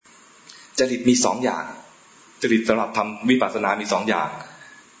จริตมี2อย่างจริตสำหรับทำวิปัสสนามี2อย่าง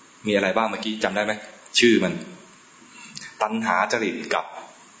มีอะไรบ้างเมื่อกี้จำได้ไหมชื่อมันตัณหาจริตกับ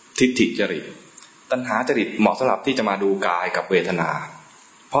ทิฏฐิจริตตัณหาจริตเหมาะสำหรับที่จะมาดูกายกับเวทนา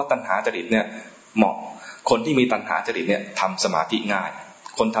เพราะตัณหาจริตเนี่ยเหมาะคนที่มีตัณหาจริตเนี่ยทำสมาธิง่าย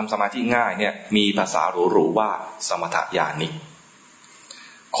คนทำสมาธิง่ายเนี่ยมีภาษาหรูๆว่าสมถญาณิก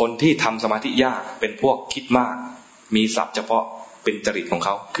คนที่ทำสมาธิยากเป็นพวกคิดมากมีศัพท์เฉพาะเป็นจริตของเข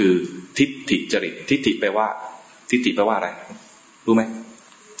าคือทิฏฐิจริตทิฏฐิแปลว่าอะไรรู้ไหม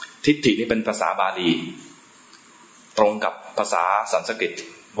ทิฏฐินี่เป็นภาษาบาลีตรงกับภาษาสันสกฤต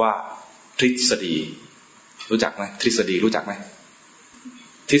ว่าทฤษฎีรู้จักไหมทฤษฎีรู้จักไหม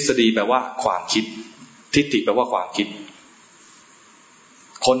ทฤษฎีแปลว่าความคิดทิฏฐิแปลว่าความคิด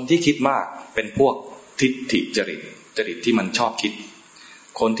คนที่คิดมากเป็นพวกทิฏฐิจริตที่มันชอบคิด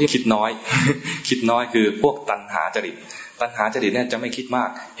คนที่คิดน้อย คิดน้อยคือพวกตัณหาจริตเนี่ยจะไม่คิดมาก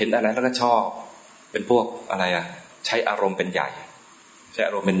เห็นอะไรแล้วก็ชอบเป็นพวกอะไรใช้อารมณ์เป็นให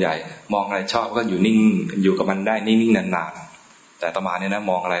ญ่มองอะไรชอบก็อยู่นิ่งอยู่กับมันได้นิ่งๆนานๆแต่อาตมาเนี่ยนะ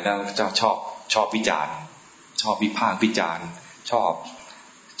มองอะไรแล้วจะชอบวิจารณ์ชอบวิพากษ์วิจารณ์ช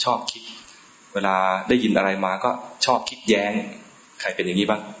อบคิดเวลาได้ยินอะไรมาก็ชอบคิดแย้งใครเป็นอย่างนี้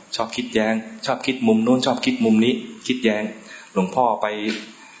บ้างชอบคิดแย้งชอบคิดมุมโน้นชอบคิดมุมนี้คิดแย้งหลวงพ่อไ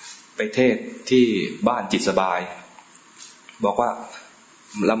ปเทศที่บ้านจิตสบายบอกว่า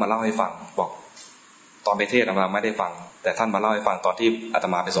แล้วมาเล่าให้ฟังบอกตอนไปเทศอาตมาไม่ได้ฟังแต่ท่านมาเล่าให้ฟังตอนที่อาต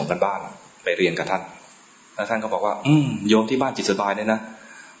มาไปส่งกันบ้านไปเรียนกับท่านแล้วท่านก็บอกว่าโยมที่บ้านจิตสบายเนี่ยนะ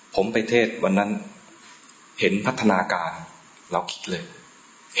ผมไปเทศวันนั้นเห็นพัฒนาการเราคิดเลย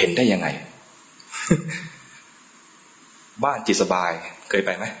เห็นได้ยังไง บ้านจิตสบายเคยไป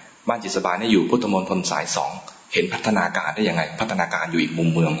ไหมบ้านจิตสบายเนี่ยอยู่พุทธมณฑลสาย2เห็นพัฒนาการได้ยังไงพัฒนาการอยู่อีกมุม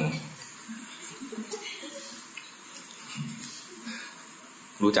เมือง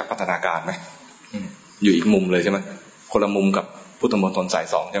รู้จักพัฒนาการไหมอยู่อีกมุมเลยใช่ไหมคนละมุมกับพุทธมณฑลสาย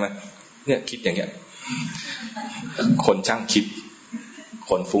2ใช่ไหมเนี่ยคิดอย่างเงี้ยคนช่างคิด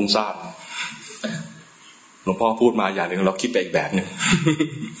คนฟุ้งซ่านหลวงพ่อพูดมาอย่างหนึ่งเราคิดไปอีกแบบนึง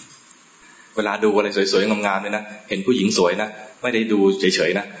เวลาดูอะไรสวยๆงามๆเนี่ยนะเห็นผู้หญิงสวยนะไม่ได้ดูเฉ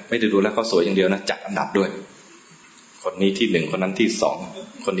ยๆนะไม่ได้ดูแล้วเขาสวยอย่างเดียวนะจัดอันดับด้วยคนนี้ที่1คนนั้นที่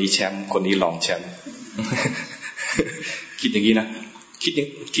2คนนี้แชมป์คนนี้รองแชมป์ คิดอย่างนี้นะคิด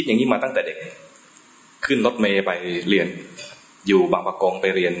อย่างนี้มาตั้งแต่เด็กขึ้นรถเมล์ไปเรียนอยู่บางประกงไป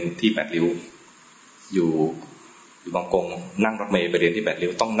เรียนที่8 ริ้วอยู่บางประกงนั่งรถเมล์ไปเรียนที่8 ริ้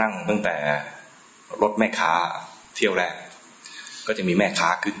วต้องนั่งตั้งแต่รถแม่ค้าเที่ยวแรกก็จะมีแม่ค้า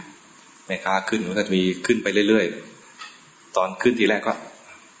ขึ้นมันก็จะมีขึ้นไปเรื่อยๆตอนขึ้นทีแรกก็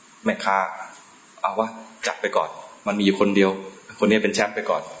แม่ค้าเอาว่าจับไปก่อนมันมีอยู่คนเดียวคนนี้เป็นแชมป์ไป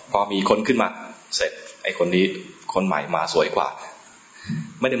ก่อนพอมีคนขึ้นมาเสร็จไอ้คนนี้คนใหม่มาสวยกว่า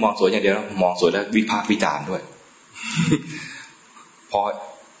ไม่ได้มองสวยอย่างเดียวนะมองสวยแล้ววิพากษ์วิจารณ์ด้วย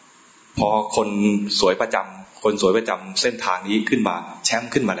พอคนสวยประจำเส้นทางนี้ขึ้นมาแชม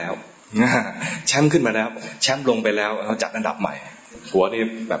ป์ขึ้นมาแล้วแชมป์ขึ้นมาแล้วแชมป์ลงไปแล้วเขาจัดอันดับใหม่หัวนี่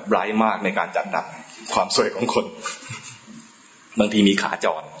แบบไร้มากในการจัดอันดับความสวยของคนบางทีมีขาจ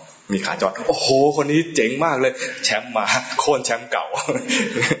รโอ้โหคนนี้เจ๋งมากเลยแชมป์มาโค่นแชมป์เก่า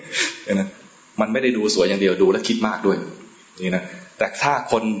นะมันไม่ได้ดูสวยอย่างเดียวดูแล้วคิดมากด้วยนี่นะแต่ถ้า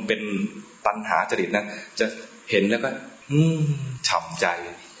คนเป็นตัณหาจริตนะจะเห็นแล้วก็ฉ่ำใจ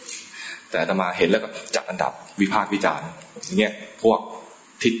แต่อาตมาเห็นแล้วก็จัดอันดับวิพากษ์วิจารณ์อย่างเงี้ยพวก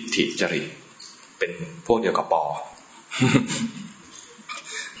ทิฏฐิจริตเป็นพวกเดียวกับปอ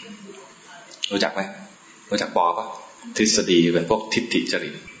รู้จักไหมรู้จักปอป่ะทฤษฎีเป็นพวกทิฏฐิจริ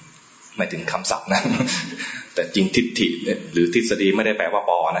ตหมายถึงคำศัพท์นะ แต่จริงทิฏฐิหรือทฤษฎีไม่ได้แปลว่า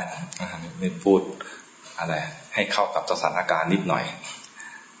ปอนะนี่พูดอะไรให้เข้ากับสถานการณ์นิดหน่อย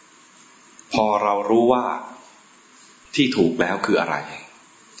พอเรารู้ว่าที่ถูกแล้วคืออะไร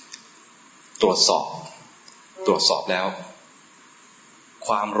ตรวจสอบแล้วค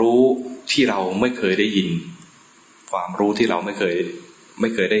วามรู้ที่เราไม่เคยได้ยินความรู้ที่เราไม่เค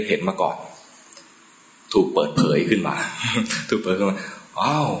ยได้เห็นมาก่อนถูกเปิดเผยขึ้นมา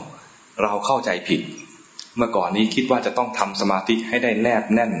อ้าวเราเข้าใจผิดเมื่อก่อนนี้คิดว่าจะต้องทำสมาธิให้ได้แนบ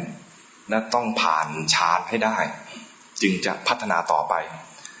แน่นและต้องผ่านฌานให้ได้จึงจะพัฒนาต่อไป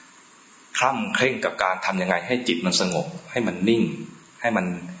คร่ำเคร่งกับการทำยังไงให้จิตมันสงบให้มันนิ่งให้มัน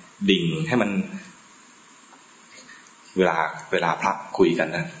ดิ่งให้มันเวลาพระคุยกั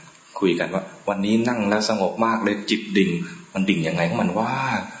นว่าวันนี้นั่งแล้วสงบมากเลยจิตดิ่งมันดิ่งยังไงของมันว่า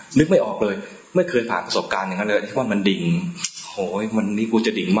นึกไม่ออกเลยไม่เคยผ่านประสบการณ์อย่างนั้นเลยที่ว่ามันดิ่งโหยมันนี่กูจ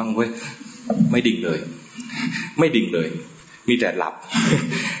ะดิ่งมั่งเว้ยไม่ดิ่งเลยมีแต่หลับ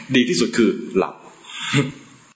ดีที่สุดคือหลับ